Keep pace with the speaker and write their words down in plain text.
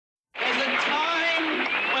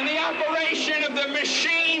When the operation of the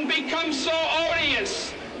machine becomes so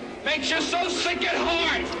odious, makes you so sick at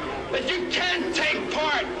heart that you can't take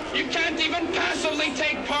part. You can't even passively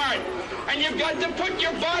take part. And you've got to put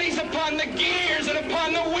your bodies upon the gears and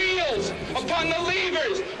upon the wheels, upon the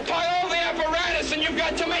levers, upon all the apparatus, and you've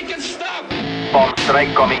got to make it stop. Bomb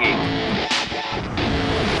strike coming in.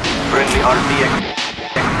 Friendly RTX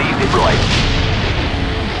XD deployed.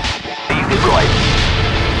 D deployed.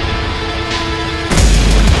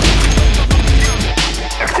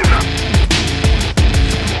 Active.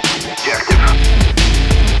 Objective.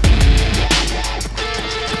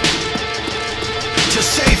 To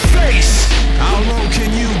save face, how low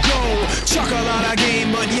can you go? Chuck a lot of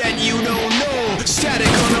game, but yet you don't know. Static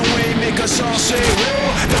on the way, make us all say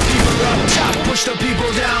whoa. The people up top, push the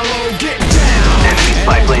people down low. Get down. Enemy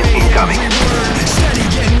spy plane incoming. Steady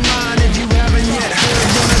getting mine if you haven't yet heard.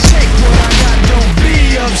 Gonna take what I got, don't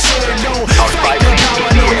be absurd. Don't fight the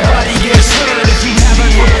power, nobody gets hurt. If you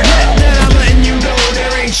haven't heard yet, then I'm letting you know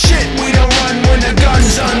there ain't shit. We don't run when the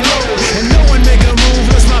guns unload. And no one make a move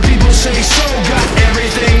unless my people say so. Got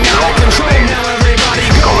everything out of control, now everybody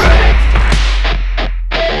go.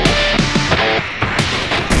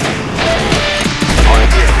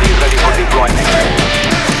 RTX ready for deployment.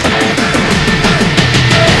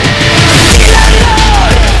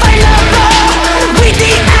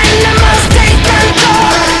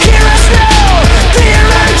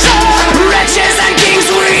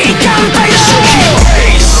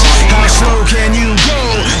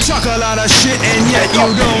 You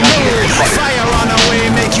don't know. Fire on the way,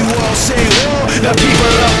 make you all say whoa. The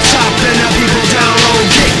people up top and the people down low.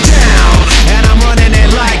 Get down, and I'm running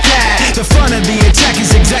it like that. The front of the attack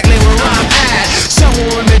is exactly where I'm at.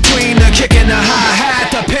 Somewhere in between the kick and the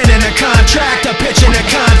hi-hat, the pin and the contract, the pitch and the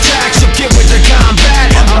contact. So get with the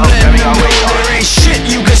combat. I'm letting them know there ain't shit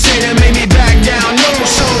you can say to make me back down. No,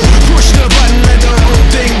 so push the button, let the whole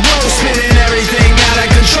thing blow. Spinning everything out of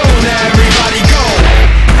control. Now everybody go.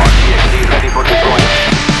 Ready for deployment.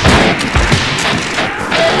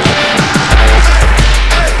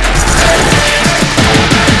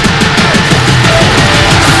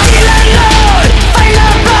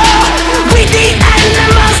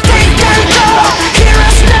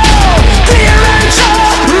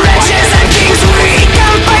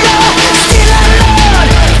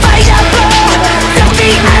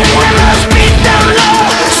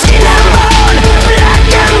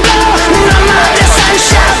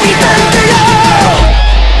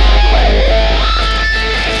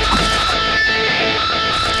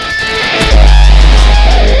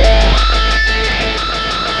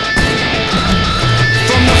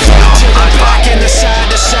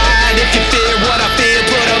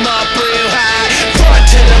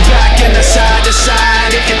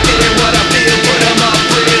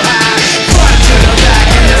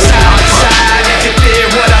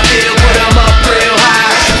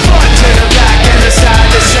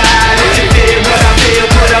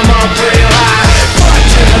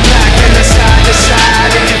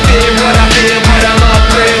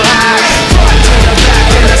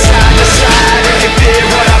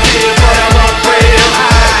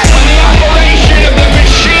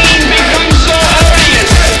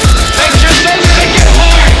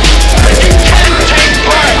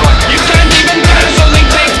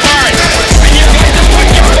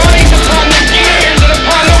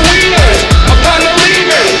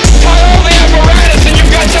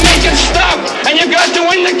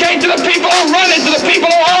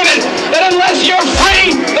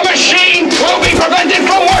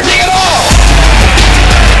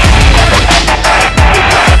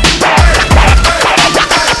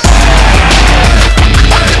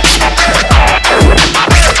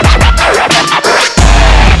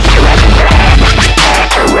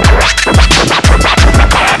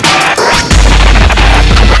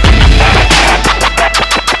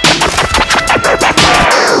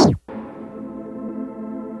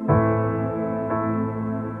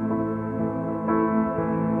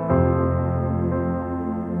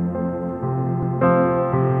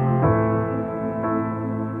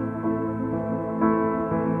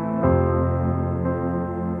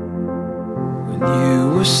 You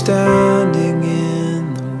were standing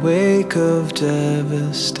in the wake of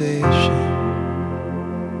devastation.